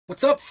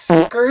What's up,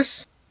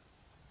 fuckers?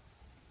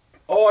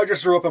 Oh, I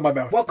just threw up in my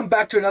mouth. Welcome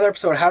back to another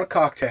episode of How to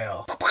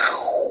Cocktail.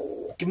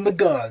 Give them the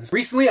guns.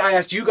 Recently, I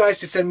asked you guys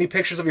to send me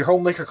pictures of your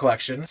home liquor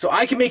collection so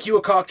I can make you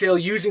a cocktail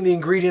using the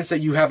ingredients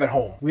that you have at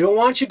home. We don't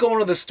want you going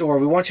to the store.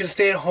 We want you to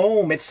stay at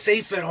home. It's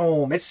safe at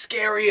home. It's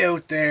scary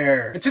out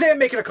there. And today I'm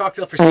making a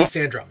cocktail for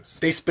C Drums.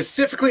 They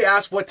specifically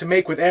asked what to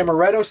make with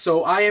Amaretto,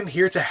 so I am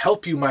here to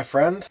help you, my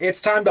friend. It's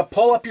time to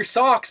pull up your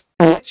socks,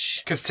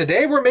 bitch. Because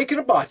today we're making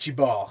a Bocce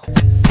Ball.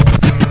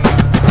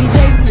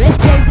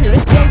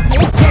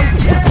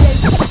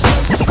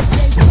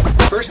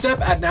 First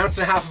step, add 1.5 ounces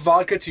of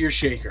vodka to your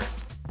shaker.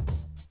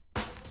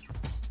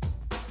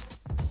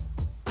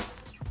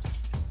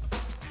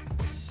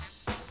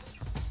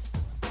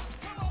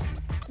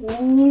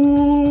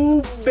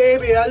 Ooh,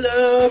 baby, I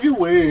love your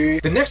way.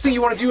 The next thing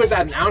you want to do is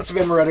add 1 ounce of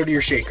Amaretto to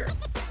your shaker.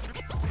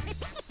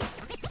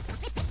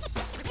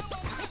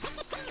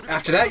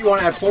 After that, you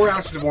want to add 4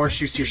 ounces of orange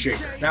juice to your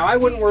shaker. Now, I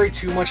wouldn't worry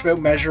too much about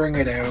measuring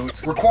it out.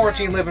 We're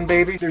quarantine living,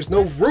 baby. There's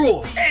no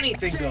rules.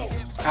 Anything goes.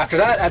 After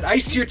that, add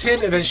ice to your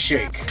tin and then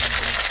shake.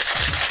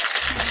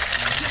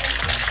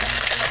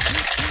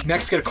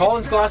 Next, get a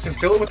Collins glass and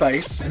fill it with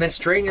ice, and then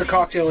strain your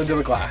cocktail into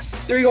the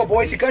glass. There you go,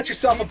 boys. You got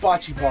yourself a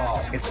Bocce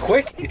Ball. It's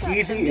quick, it's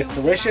easy, it's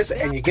delicious,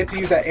 and you get to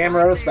use that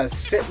Amaretto that's been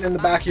sitting in the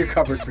back of your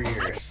cupboard for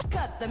years.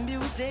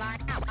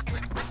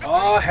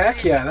 Oh,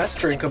 heck yeah, that's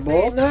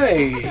drinkable.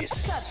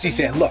 Nice.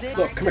 C-San, look,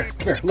 come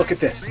here, look at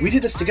this. We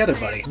did this together,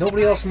 buddy.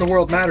 Nobody else in the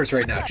world matters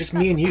right now, just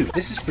me and you.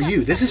 This is for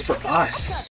you. This is for us.